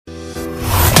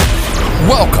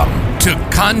Welcome to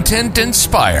Content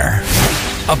Inspire,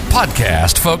 a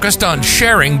podcast focused on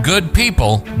sharing good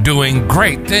people doing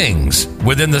great things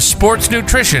within the sports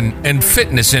nutrition and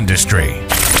fitness industry.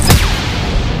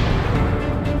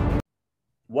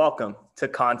 Welcome to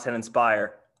Content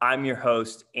Inspire. I'm your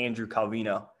host, Andrew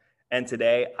Calvino. And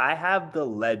today I have the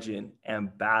legend and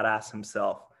badass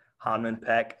himself, Hanman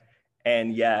Peck.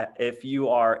 And yeah, if you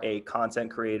are a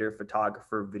content creator,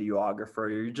 photographer,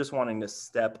 videographer, you're just wanting to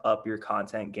step up your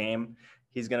content game,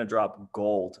 he's going to drop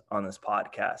gold on this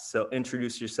podcast. So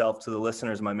introduce yourself to the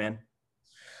listeners, my man.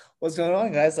 What's going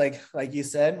on, guys? Like you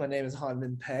said, my name is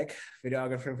Hanman Peck,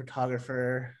 videographer,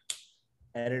 photographer,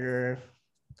 editor,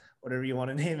 whatever you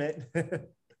want to name it.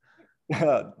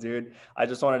 Dude, I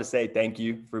just wanted to say thank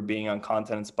you for being on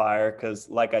Content Inspire because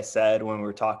like I said, when we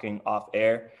were talking off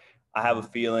air, I have a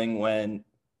feeling when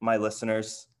my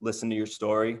listeners listen to your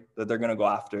story that they're going to go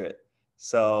after it.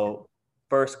 So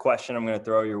first question I'm going to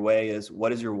throw your way is,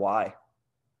 what is your why?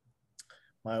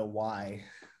 My why?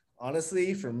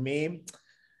 Honestly, for me,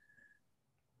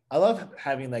 I love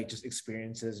having like just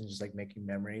experiences and just like making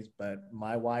memories, but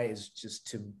my why is just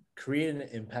to create an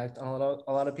impact on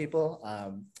a lot of people.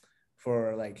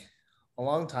 For like a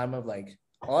long time of like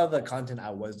a lot of the content I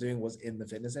was doing was in the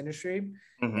fitness industry,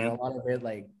 and a lot of it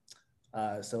like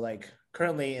so like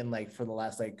currently in like for the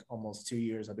last like almost 2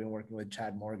 years I've been working with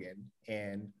Chad Morgan,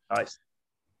 and Nice.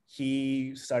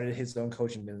 He started his own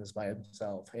coaching business by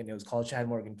himself, and it was called Chad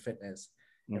Morgan Fitness.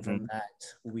 And from that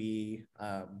we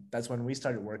that's when we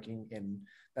started working, and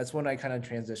that's when I kind of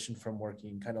transitioned from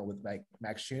working kind of with like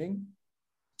Max Shooting,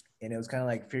 and it was kind of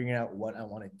like figuring out what I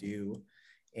want to do.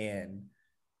 And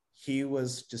he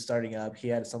was just starting up. He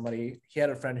had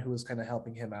a friend who was kind of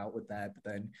helping him out with that, but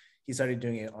then he started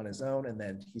doing it on his own, and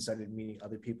then he started meeting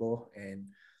other people, and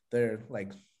they're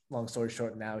like, long story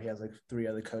short, now he has like 3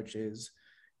 other coaches,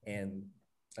 and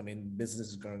I mean, business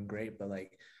is going great, but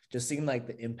like just seeing like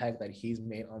the impact that he's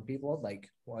made on people, like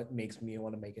what makes me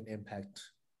want to make an impact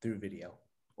through video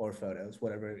or photos,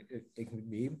 whatever it can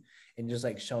be, and just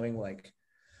like showing like,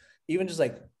 even just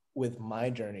like with my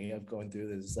journey of going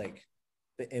through this, like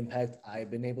the impact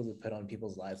I've been able to put on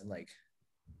people's lives, and like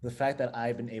the fact that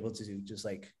I've been able to just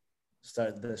like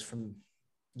start this from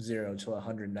 0 to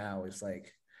 100 now is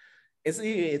like, it's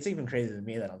even crazy to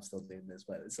me that I'm still doing this,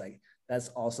 but it's like, that's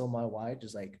also my why,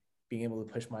 just like being able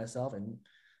to push myself and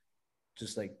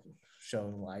just like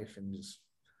showing life and just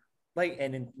like,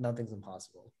 and nothing's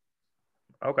impossible.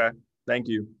 Okay. Thank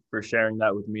you for sharing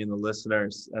that with me and the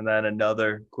listeners. And then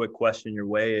another quick question your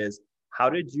way is, how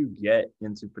did you get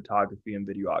into photography and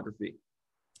videography?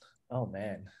 Oh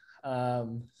man.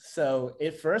 So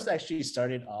it first actually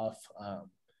started off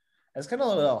as kind of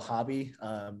a little hobby.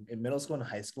 In middle school and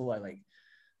high school,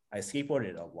 I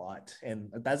skateboarded a lot, and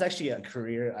that's actually a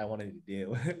career I wanted to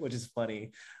do, which is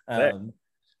funny.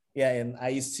 Yeah, and I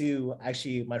used to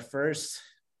actually, my first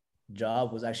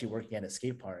job was actually working at a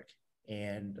skate park,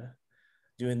 and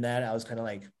doing that, I was kind of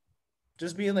like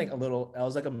just being like I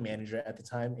was like a manager at the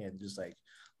time, and just like,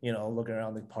 looking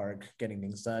around the park, getting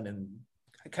things done, and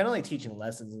kind of like teaching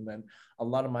lessons. And then a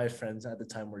lot of my friends at the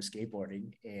time were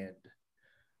skateboarding, and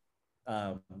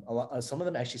some of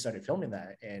them actually started filming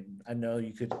that. And I know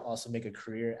you could also make a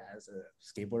career as a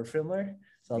skateboard filmer.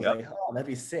 So I was like, oh, that'd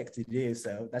be sick to do.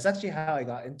 So that's actually how I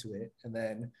got into it. And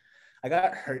then I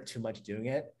got hurt too much doing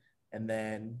it. And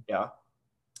then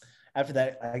after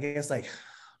that, I guess like,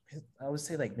 I would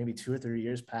say like maybe 2 or 3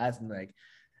 years passed. And like,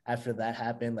 after that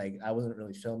happened, like I wasn't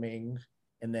really filming.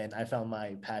 And then I found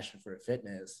my passion for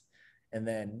fitness. And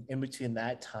then in between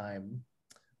that time,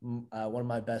 one of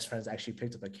my best friends actually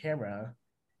picked up a camera,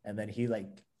 and then he like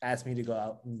asked me to go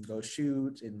out and go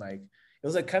shoot. And like, it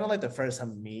was like kind of like the first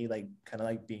time me like kind of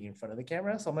like being in front of the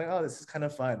camera. So I'm like, oh, this is kind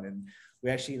of fun. And we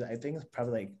actually, I think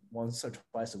probably like once or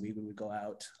twice a week we would go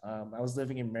out. I was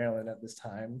living in Maryland at this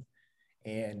time,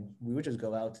 and we would just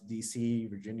go out to DC,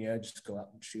 Virginia, just go out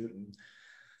and shoot. And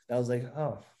that was like,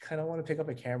 oh, kind of want to pick up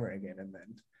a camera again. And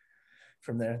then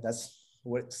from there, that's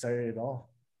what started it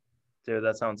all. Dude,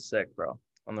 that sounds sick, bro,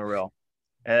 on the real.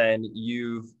 And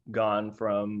you've gone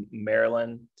from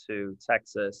Maryland to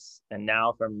Texas, and now,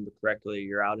 if I remember correctly,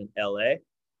 you're out in LA.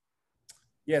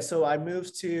 Yeah, so I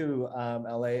moved to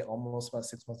LA almost about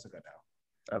 6 months ago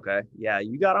now. Okay. Yeah,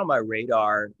 you got on my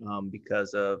radar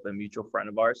because of a mutual friend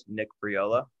of ours, Nick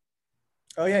Friola.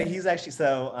 Oh yeah, he's actually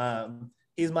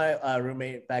he's my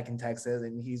roommate back in Texas,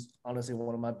 and he's honestly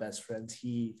one of my best friends.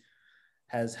 He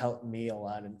has helped me a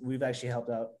lot, and we've actually helped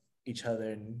out each other.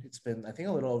 And it's been, I think,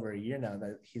 a little over a year now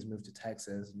that he's moved to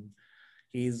Texas, and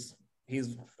he's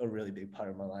he's a really big part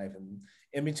of my life. And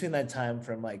in between that time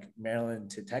from like Maryland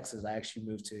to Texas, I actually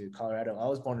moved to Colorado. I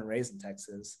was born and raised in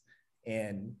Texas.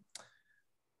 And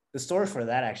the story for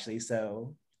that actually,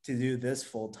 so to do this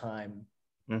full time,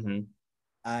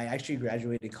 I actually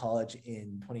graduated college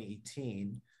in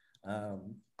 2018.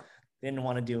 Didn't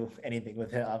want to do anything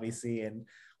with it, obviously, and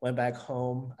went back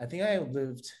home. I think I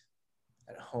lived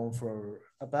at home for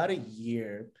about a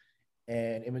year.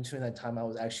 And in between that time, I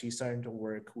was actually starting to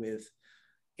work with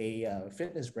a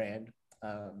fitness brand,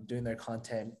 doing their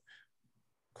content,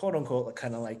 quote unquote,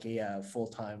 kind of like a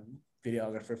full-time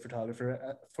videographer,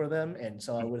 photographer for them. And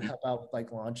so I would help out with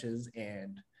like launches.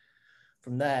 And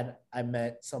from that, I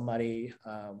met somebody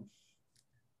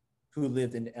who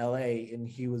lived in LA, and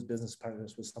he was business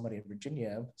partners with somebody in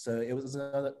Virginia. So it was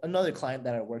another client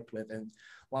that I worked with. And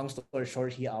long story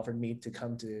short, he offered me to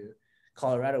come to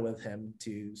Colorado with him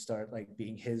to start like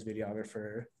being his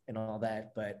videographer and all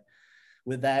that. But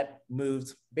with that,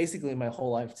 moved basically my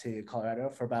whole life to Colorado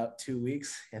for about 2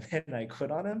 weeks, and then I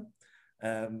quit on him.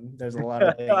 There's a lot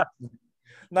of things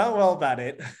not well about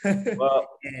it. Well,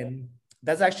 And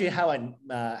that's actually how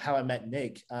I met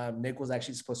Nick. Nick was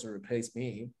actually supposed to replace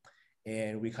me,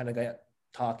 and we kind of got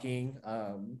talking.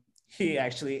 He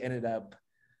actually ended up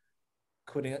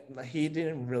quitting. He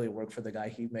didn't really work for the guy.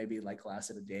 He maybe like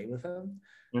lasted a day with him.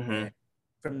 And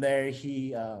from there,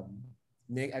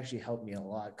 Nick actually helped me a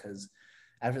lot, because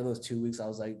after those 2 weeks, I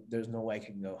was like, there's no way I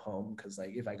can go home, because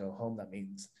like if I go home, that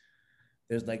means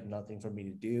there's like nothing for me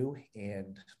to do.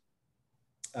 And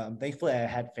thankfully, I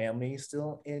had family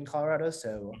still in Colorado,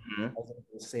 so I was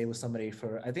able to stay with somebody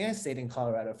for, I think I stayed in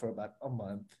Colorado for about a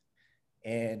month.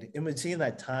 And in between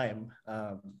that time,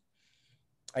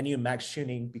 I knew Max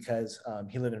Tuning because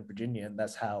he lived in Virginia, and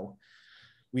that's how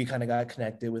we kind of got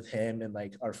connected with him and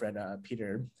like our friend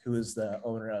Peter, who is the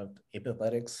owner of Ape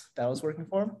Athletics that I was working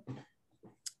for.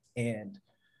 And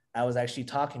I was actually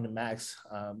talking to Max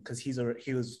because he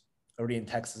was already in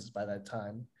Texas by that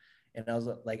time. And I was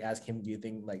like asking him, do you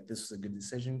think like this was a good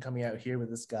decision coming out here with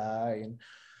this guy and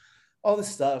all this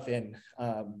stuff? And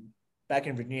back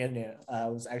in Virginia, I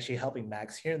was actually helping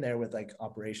Max here and there with like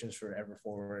operations for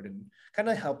EverForward and kind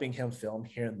of helping him film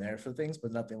here and there for things,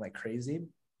 but nothing like crazy.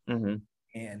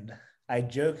 And I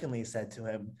jokingly said to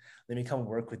him, let me come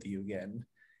work with you again.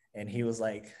 And he was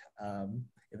like,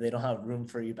 if they don't have room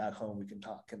for you back home, we can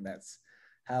talk. And that's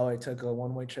how I took a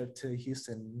one-way trip to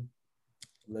Houston,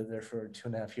 lived there for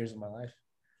 2.5 years of my life.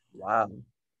 Wow.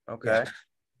 Okay. Yeah.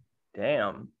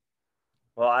 Damn.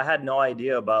 Well, I had no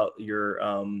idea about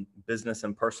your business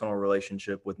and personal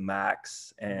relationship with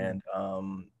Max and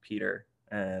Peter.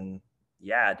 And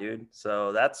yeah, dude.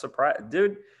 So that's surprise,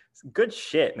 dude. Good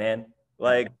shit, man.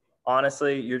 Like,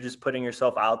 honestly, you're just putting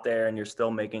yourself out there and you're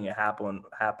still making it happen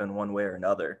one way or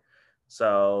another.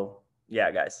 So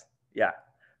yeah, guys. Yeah.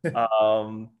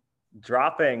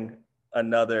 Dropping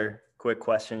another quick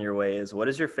question your way is, what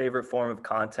is your favorite form of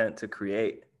content to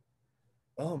create?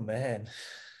 Oh man,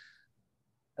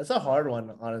 that's a hard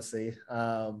one, honestly.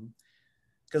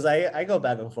 Because I go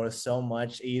back and forth so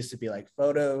much. It used to be like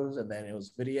photos, and then it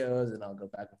was videos, and I'll go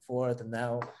back and forth. And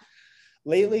now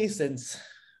lately, since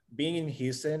being in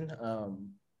Houston,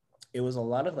 it was a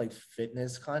lot of like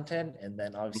fitness content. And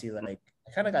then obviously like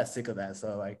I kind of got sick of that.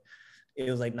 So like it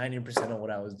was like 90% of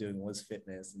what I was doing was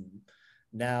fitness. And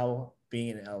now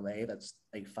being in LA, that's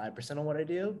like 5% of what I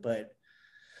do. But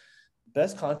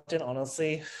best content,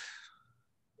 honestly,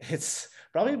 it's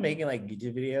probably making like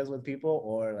YouTube videos with people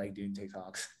or like doing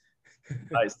TikToks.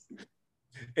 Nice.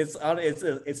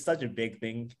 It's such a big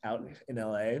thing out in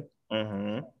LA.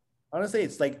 Honestly,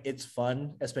 it's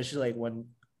fun, especially like when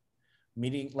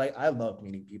meeting, like I love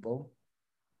meeting people.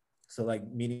 So like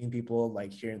meeting people,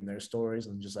 like hearing their stories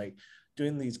and just like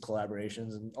doing these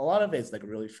collaborations, and a lot of it's like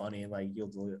really funny, and like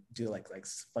you'll do like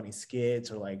funny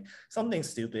skits or like something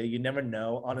stupid. You never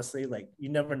know, honestly, like you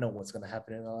never know what's gonna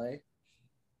happen in LA.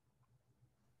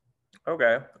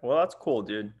 Okay, well that's cool,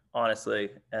 dude, honestly.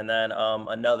 And then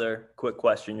another quick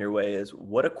question your way is,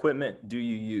 what equipment do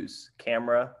you use?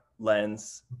 Camera,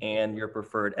 lens, and your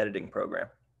preferred editing program?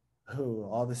 Oh,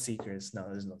 all the secrets. No,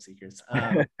 there's no secrets.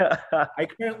 I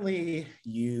currently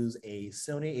use a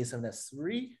Sony a7S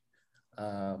III. Do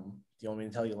you want me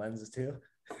to tell you lenses too?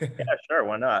 Yeah, sure.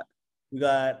 Why not? We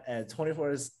got a 24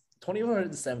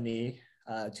 to 70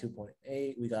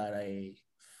 2.8. We got a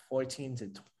 14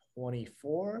 to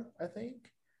 24, I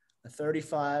think, a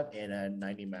 35, and a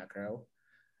 90 macro.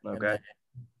 Okay.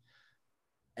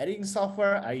 Editing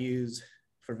software I use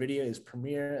for video is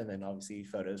Premiere, and then obviously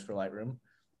photos for Lightroom.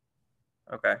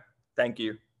 Okay. Thank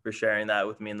you. for sharing that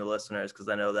with me and the listeners, because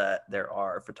I know that there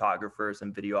are photographers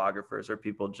and videographers or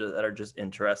people that are just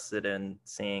interested in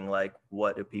seeing like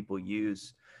what do people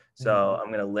use. So I'm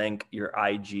going to link your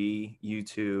IG,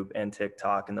 YouTube, and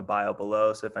TikTok in the bio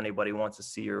below. So if anybody wants to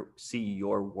see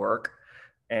your work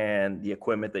and the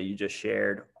equipment that you just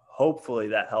shared, hopefully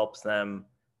that helps them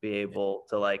be able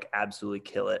to like absolutely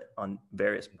kill it on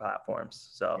various platforms.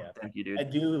 So thank you, dude.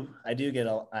 I do get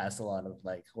asked a lot of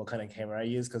like what kind of camera I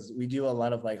use, because we do a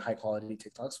lot of like high quality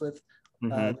TikToks with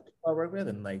the people I work with,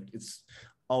 and like it's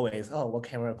always, oh, what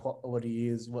camera, what do you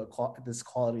use, this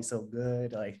quality so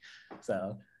good, like,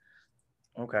 so.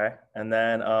 Okay. And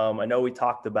then I know we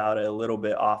talked about it a little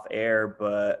bit off air,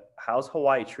 but how's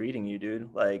Hawaii treating you,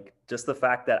 dude? Like just the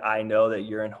fact that I know that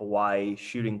you're in Hawaii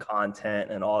shooting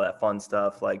content and all that fun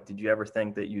stuff. Like, did you ever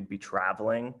think that you'd be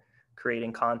traveling,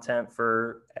 creating content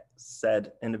for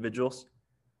said individuals?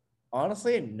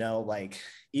 Honestly, no. Like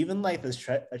even like this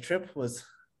trip was,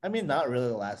 I mean, not really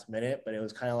the last minute, but it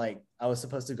was kind of like I was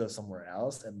supposed to go somewhere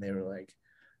else, and they were like,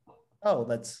 oh,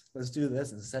 let's do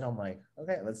this instead. I'm like,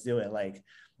 okay, let's do it. Like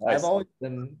Nice. I've always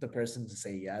been the person to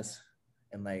say yes,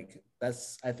 and like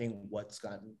that's, I think, what's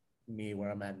gotten me where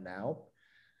I'm at now.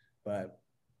 But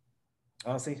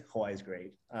honestly, Hawaii's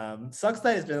great. Sucks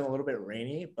that it's been a little bit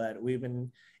rainy, but we've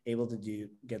been able to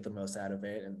get the most out of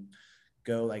it and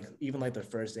go, like, even like the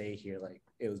first day here, like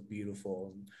it was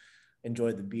beautiful, and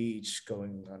enjoyed the beach,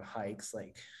 going on hikes.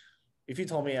 Like if you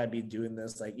told me I'd be doing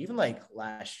this like even like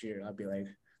last year, I'd be like,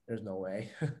 there's no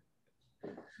way.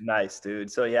 Nice,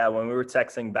 dude. So yeah, when we were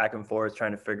texting back and forth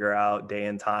trying to figure out day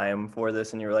and time for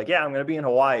this, and you were like, yeah, I'm gonna be in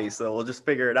Hawaii, so we'll just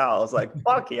figure it out. I was like,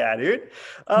 fuck yeah, dude.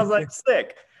 I was like,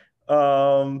 sick.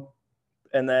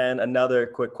 And then another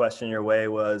quick question your way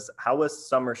was, how was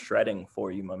summer shredding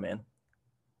for you, my man?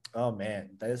 Oh man,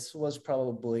 this was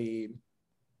probably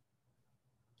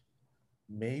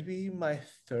maybe my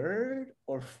third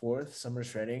or fourth summer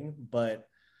shredding, but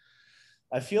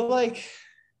I feel like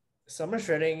summer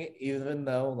shredding, even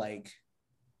though like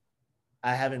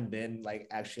I haven't been like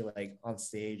actually like on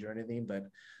stage or anything, but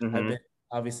I've been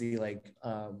obviously like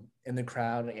in the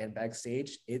crowd and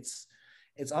backstage. It's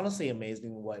honestly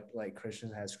amazing what like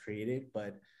Christian has created,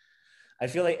 but I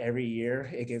feel like every year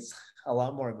it gets a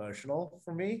lot more emotional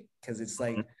for me, because it's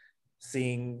like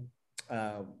seeing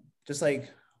just like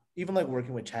even like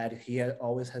working with Chad,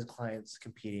 always has clients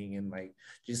competing, and like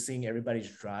just seeing everybody's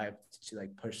drive to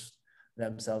like push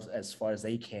themselves as far as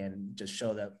they can, just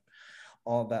show that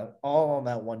all on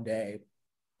that one day,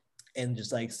 and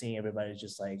just like seeing everybody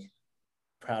just like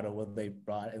proud of what they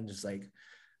brought, and just like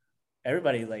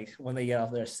everybody like when they get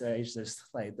off their stage, there's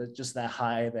like just that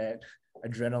high, that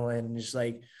adrenaline, just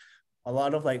like a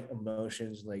lot of like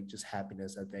emotions, like just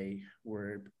happiness that they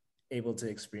were able to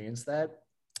experience that.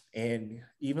 And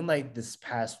even like this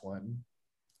past one,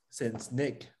 since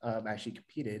Nick actually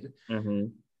competed,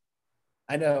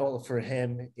 I know for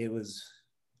him it was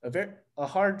a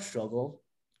hard struggle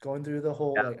going through the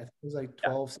whole, like I think it was like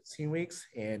 12, 16 weeks.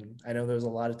 And I know there was a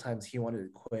lot of times he wanted to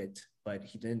quit, but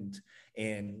he didn't.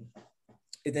 And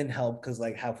it didn't help because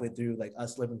like halfway through like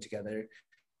us living together,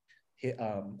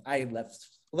 I left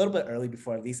a little bit early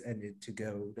before our lease ended to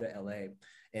go to LA.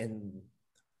 And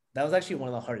that was actually one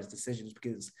of the hardest decisions,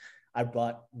 because I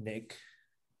brought Nick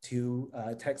to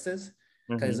Texas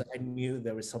because I knew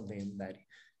there was something that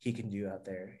he can do out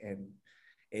there. And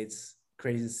it's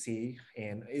crazy to see,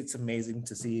 and it's amazing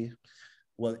to see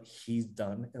what he's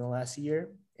done in the last year,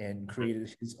 and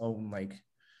created his own like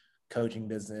coaching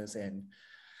business, and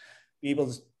be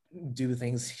able to do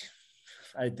things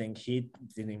I think he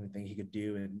didn't even think he could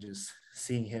do. And just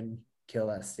seeing him kill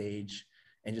that stage,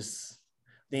 and just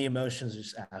the emotions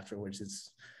just afterwards,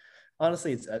 it's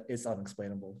honestly it's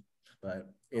unexplainable, but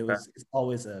it's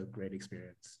always a great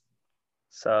experience.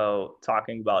 So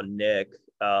talking about Nick,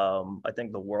 I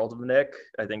think the world of Nick.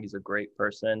 I think he's a great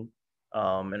person.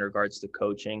 In regards to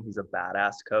coaching, he's a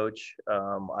badass coach.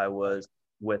 I was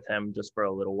with him just for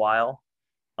a little while,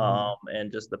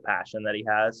 and just the passion that he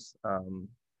has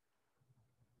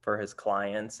for his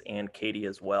clients, and Katie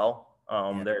as well.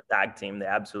 They're a tag team. They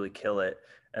absolutely kill it.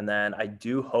 And then I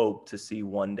do hope to see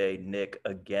one day Nick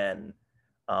again,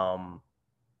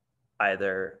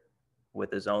 either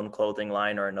with his own clothing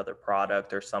line or another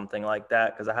product or something like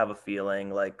that. Because I have a feeling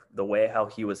like the way how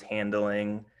he was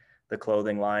handling the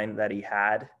clothing line that he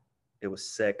had, it was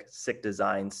sick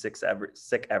design,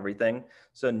 sick everything.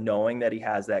 So knowing that he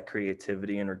has that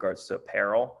creativity in regards to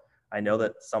apparel, I know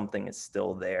that something is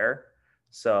still there.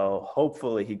 So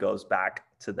hopefully he goes back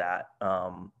to that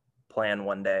plan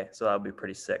one day. So that would be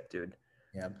pretty sick, dude.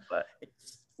 Yeah. But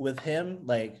with him,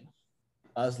 like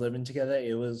us living together,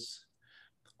 it was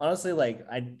honestly, like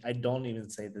I don't even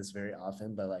say this very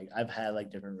often, but like I've had like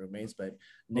different roommates, but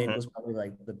Nate Mhm. was probably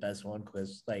like the best one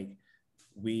because like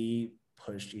we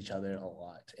pushed each other a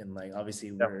lot, and like obviously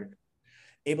Yeah. we're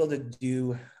able to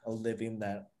do a living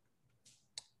that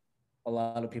a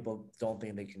lot of people don't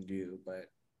think they can do,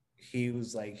 but he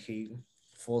was like he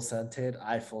full scented,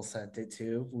 I full scented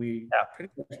too. We Yeah.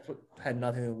 pretty much had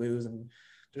nothing to lose and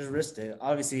just risked it.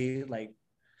 Obviously, like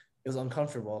it was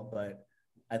uncomfortable, but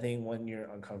I think when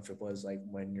you're uncomfortable is like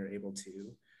when you're able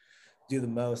to do the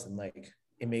most, and like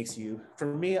it makes you,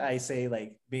 for me, I say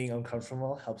like being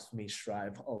uncomfortable helps me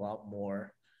strive a lot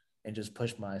more and just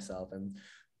push myself. And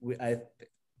we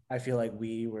I feel like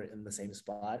we were in the same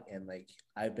spot, and like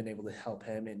I've been able to help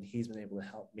him and he's been able to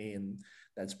help me, and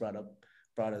that's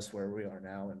brought us where we are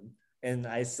now. And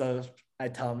I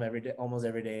tell him every day, almost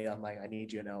every day, I'm like, I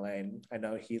need you in LA, and I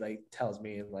know he like tells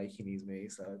me like he needs me.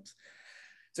 So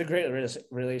it's a great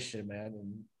relationship, man.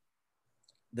 And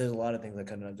there's a lot of things I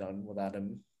couldn't have done without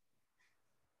him.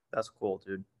 That's cool,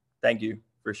 dude. Thank you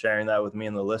for sharing that with me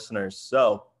and the listeners.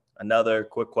 So, another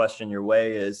quick question your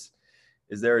way is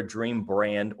there a dream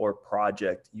brand or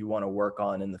project you want to work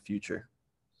on in the future?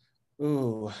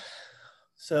 Ooh,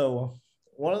 so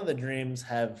one of the dreams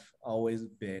have always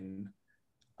been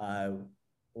uh,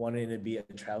 wanting to be a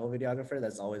travel videographer.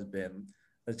 That's always been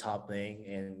the top thing,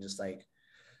 and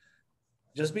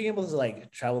just being able to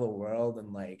like travel the world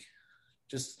and like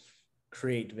just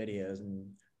create videos and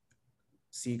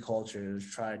see cultures,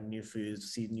 try new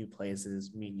foods, see new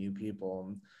places, meet new people.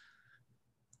 And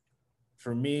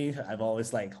for me, I've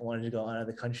always like wanted to go out of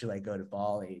the country, like go to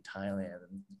Bali, Thailand,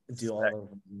 and do all Sick.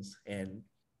 those things, and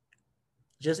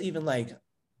just even like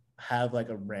have like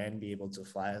a brand be able to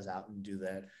fly us out and do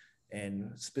that.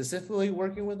 And specifically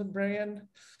working with a brand,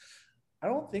 I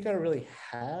don't think I really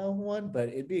have one, but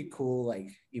it'd be cool,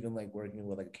 like even like working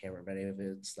with like a cameraman, if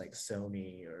it's like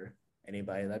Sony or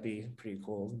anybody, that'd be pretty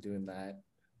cool doing that.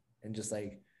 And just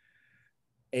like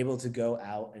able to go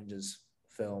out and just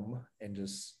film and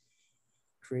just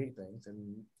create things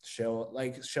and show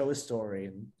a story.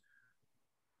 And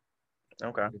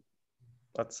Okay.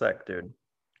 That's sick, dude.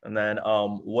 And then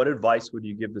what advice would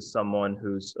you give to someone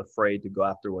who's afraid to go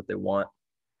after what they want?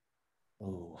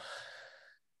 oh,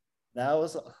 that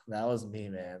was me,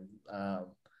 man.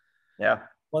 Yeah.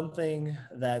 One thing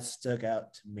that stuck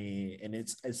out to me, and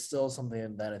it's still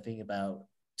something that I think about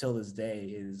till this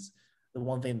day, is the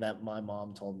one thing that my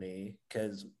mom told me.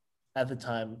 Because at the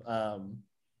time,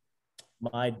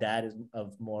 my dad is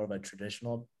of more of a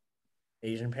traditional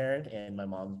Asian parent, and my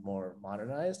mom's more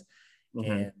modernized.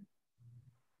 Mm-hmm. And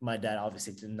my dad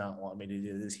obviously did not want me to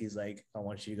do this. He's like, I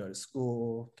want you to go to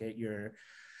school, get your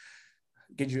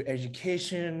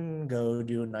education, go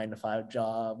do a 9 to 5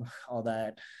 job, all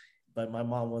that. But my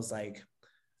mom was like,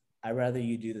 I'd rather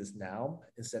you do this now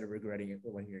instead of regretting it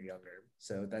when you're younger.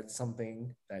 So that's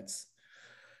something that's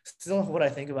still what I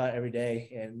think about every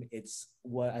day. And it's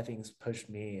what I think has pushed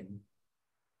me. And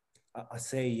I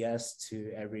say yes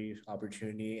to every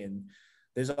opportunity. And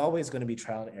there's always going to be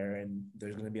trial and error, and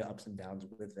there's going to be ups and downs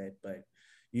with it. But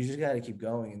you just got to keep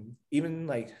going. And even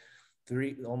like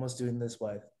almost doing this,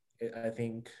 I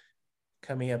think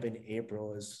coming up in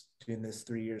April is doing this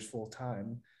 3 years full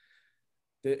time.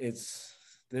 It's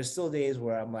there's still days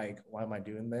where I'm like, why am I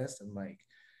doing this? And like,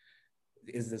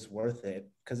 is this worth it?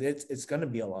 Because it's gonna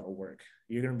be a lot of work.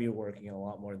 You're gonna be working a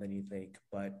lot more than you think.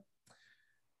 But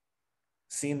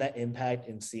seeing that impact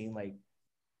and seeing like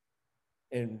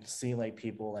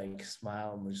people like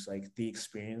smile and just like the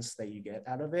experience that you get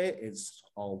out of it is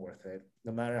all worth it.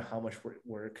 No matter how much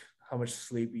work, how much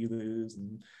sleep you lose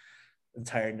and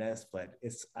tiredness, but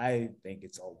I think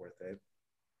it's all worth it.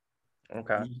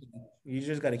 Okay. You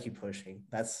just got to keep pushing.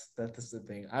 That's the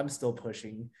thing. I'm still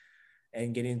pushing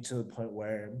and getting to the point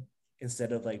where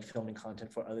instead of like filming content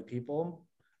for other people,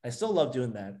 I still love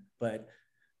doing that, but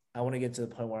I want to get to the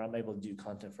point where I'm able to do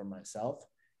content for myself.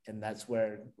 And that's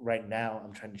where right now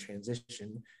I'm trying to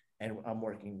transition, and I'm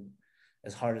working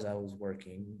as hard as I was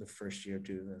working the first year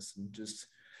doing this, and just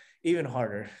even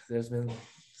harder. There's been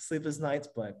sleepless nights,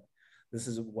 but this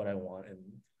is what I want, and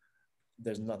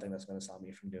there's nothing that's going to stop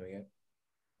me from doing it.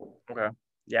 Okay.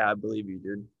 Yeah, I believe you,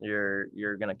 dude.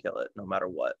 You're gonna kill it no matter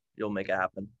what. You'll make it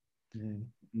happen. Mm-hmm.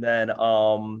 Then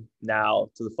now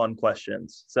to the fun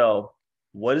questions. So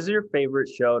what is your favorite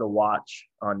show to watch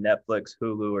on Netflix,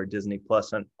 Hulu, or Disney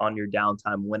Plus on your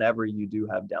downtime whenever you do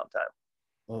have downtime?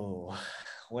 Oh,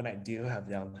 when I do have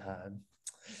downtime,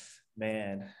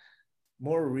 man.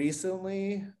 More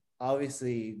recently,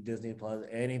 obviously Disney Plus,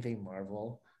 anything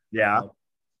Marvel. Yeah.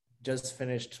 Just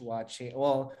finished watching.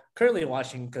 Well, currently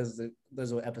watching because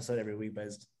there's an episode every week, but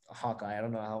it's Hawkeye. I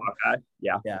don't know how. Okay.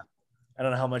 Yeah. Yeah, I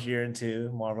don't know how much you're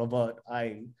into Marvel, but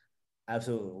I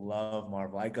absolutely love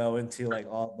Marvel. I go into like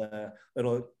all the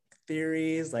little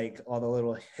theories, like all the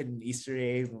little hidden Easter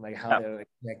eggs, and like how Yeah. they're like,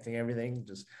 connecting everything.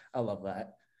 Just I love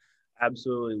that.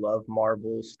 Absolutely love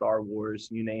Marvel, Star Wars,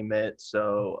 you name it.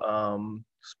 So,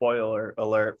 spoiler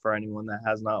alert for anyone that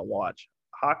has not watched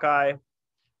Hawkeye.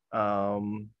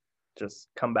 Um, just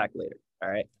come back later. All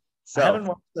right. I So, haven't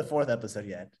watched the fourth episode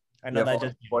yet. I know yeah, that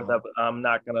just I'm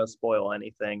not gonna spoil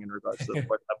anything in regards to the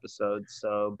fourth episode.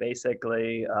 So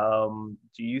basically,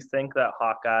 do you think that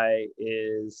Hawkeye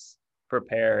is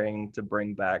preparing to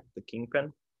bring back the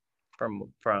Kingpin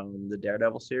from the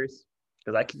Daredevil series?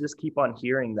 Because I could just keep on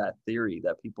hearing that theory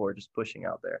that people are just pushing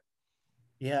out there.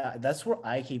 Yeah, that's what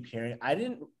I keep hearing.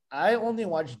 I only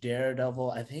watched Daredevil,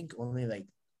 I think only like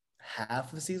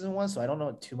half of season one, so I don't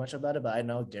know too much about it, but I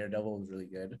know Daredevil was really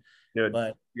good. Dude,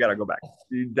 But you gotta go back.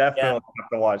 You definitely have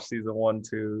to watch season 1,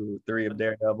 2, 3 of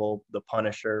Daredevil, The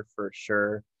Punisher for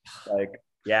sure. Like,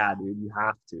 yeah, dude, you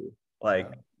have to. Like,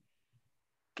 I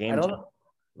game don't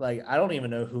like I don't even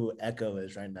know who Echo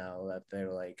is right now that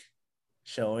they're like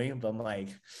showing, but I'm like,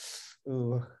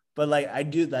 ooh. But like I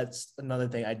do, that's another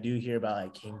thing I do hear about,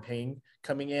 like Kingpin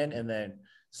coming in and then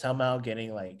somehow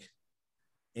getting like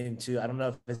into, I don't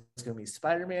know if it's gonna be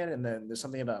Spider-Man, and then there's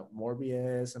something about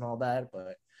Morbius and all that,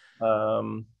 but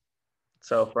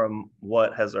So from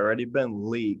what has already been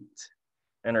leaked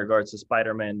in regards to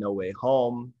Spider-Man No Way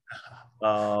Home,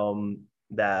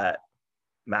 that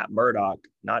Matt Murdock,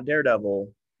 not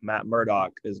Daredevil, Matt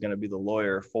Murdock is going to be the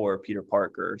lawyer for Peter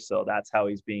Parker. So that's how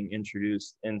he's being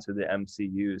introduced into the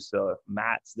MCU. So if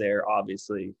Matt's there,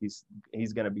 obviously he's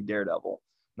going to be Daredevil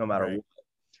no matter right.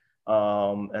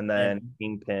 what. And then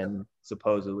Kingpin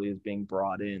supposedly is being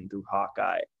brought in through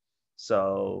Hawkeye.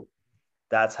 So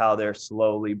that's how they're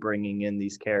slowly bringing in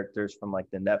these characters from like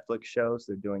the Netflix shows.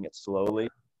 They're doing it slowly.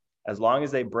 As long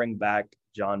as they bring back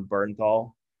John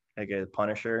Bernthal, aka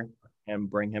Punisher, and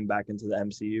bring him back into the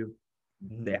MCU,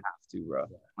 they have to, bro.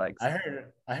 Like,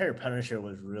 I heard Punisher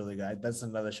was really good. That's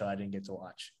another show I didn't get to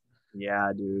watch.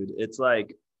 yeah, dude. It's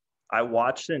like I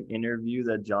watched an interview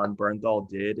that John Bernthal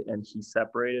did, and he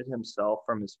separated himself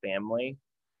from his family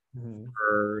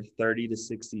for 30 to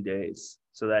 60 days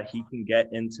so that he can get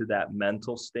into that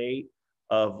mental state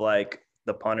of like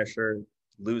the Punisher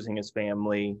losing his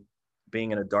family,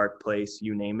 being in a dark place,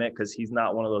 you name it, because he's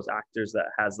not one of those actors that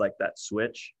has like that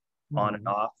switch on and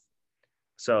off.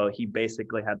 So he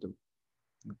basically had to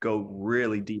go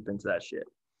really deep into that shit.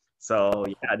 So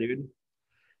yeah, dude.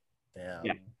 Damn.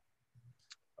 Yeah.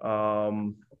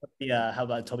 Yeah. How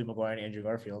about Tobey Maguire and Andrew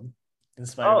Garfield in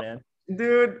Spider-Man? Oh,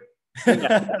 dude.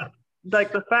 Yeah.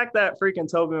 Like the fact that freaking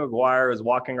Tobey Maguire is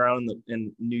walking around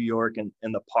in New York and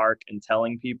in the park and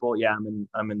telling people, yeah,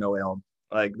 I'm in No Way Home.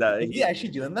 Like that. Is he actually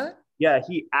doing that? Yeah,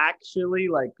 he actually,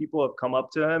 like, people have come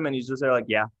up to him and he's just there like,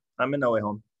 yeah, I'm in No Way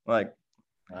Home. Like,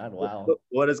 God, wow.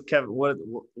 what's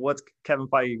Kevin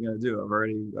Feige gonna do? I've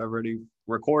already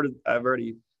recorded, I've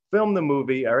already filmed the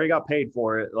movie, I already got paid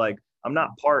for it. Like, I'm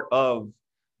not part of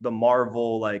the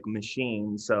Marvel like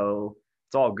machine, so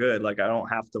it's all good. Like, I don't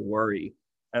have to worry.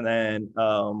 And then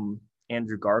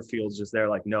Andrew Garfield's just there,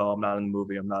 like, no, I'm not in the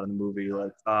movie. I'm not in the movie.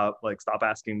 Like, stop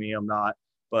asking me. I'm not.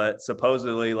 But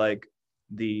supposedly, like,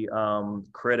 the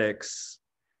critics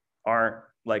aren't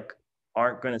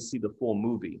going to see the full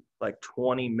movie. Like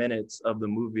 20 minutes of the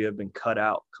movie have been cut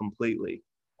out completely.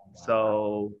 Wow.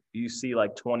 So you see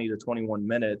like 20 to 21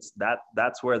 minutes.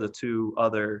 That's where the two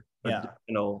other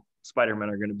additional Spider-Man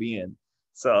are going to be in.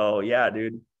 So yeah,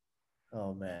 dude.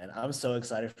 Oh man, I'm so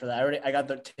excited for that. I got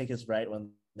the tickets right when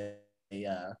they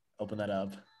open that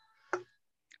up.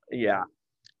 Yeah.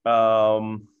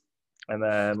 And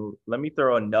then let me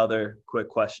throw another quick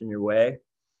question your way.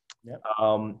 Yep.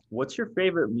 What's your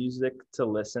favorite music to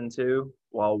listen to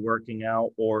while working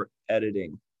out or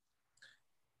editing?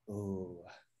 Ooh.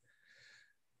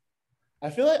 I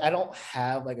feel like I don't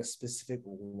have like a specific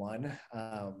one.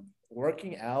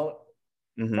 Working out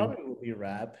probably will be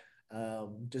rap.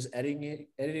 Just editing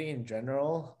in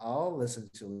general, I'll listen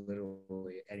to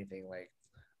literally anything. Like,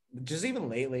 just even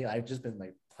lately, I've just been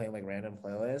like playing like random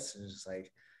playlists and just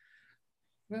like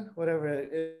whatever.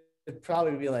 It'd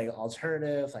probably be like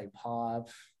alternative, like pop,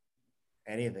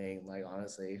 anything. Like,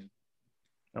 honestly.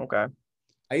 Okay.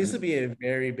 I used to be a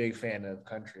very big fan of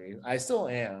country. I still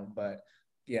am, but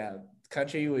yeah,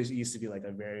 country used to be like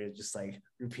a very just like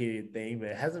repeated thing, but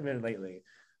it hasn't been lately.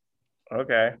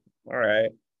 Okay. All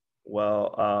right.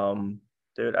 Well,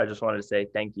 dude, I just wanted to say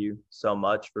thank you so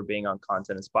much for being on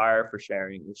Content Inspire, for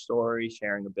sharing your story,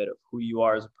 sharing a bit of who you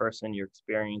are as a person, your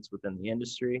experience within the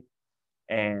industry.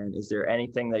 And is there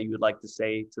anything that you would like to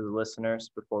say to the listeners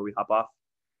before we hop off?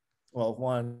 Well,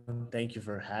 one, thank you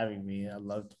for having me. I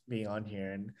loved being on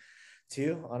here. And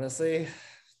two, honestly,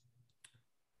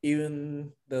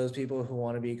 even those people who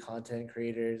want to be content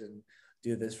creators and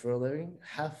do this for a living,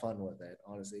 have fun with it.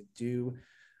 Honestly,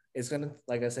 it's gonna,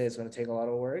 like I say, it's gonna take a lot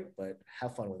of work, but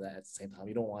have fun with that at the same time.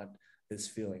 You don't want this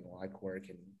feeling like work,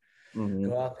 and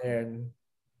go out there and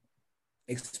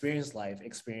experience life,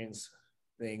 experience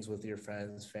things with your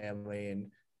friends, family,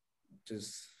 and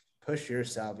just push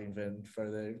yourself even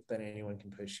further than anyone can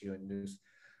push you, and just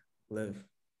live.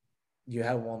 You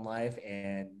have one life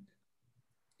and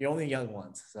you're only young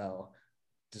once. So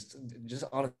just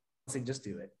honestly, just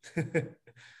do it.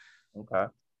 Okay.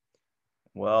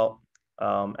 Well,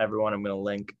 everyone, I'm going to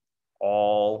link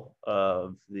all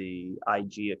of the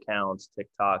IG accounts,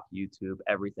 TikTok, YouTube,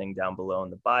 everything down below in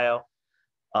the bio.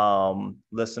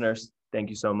 Listeners, thank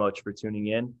you so much for tuning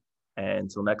in. And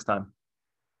until next time.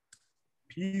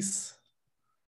 Peace.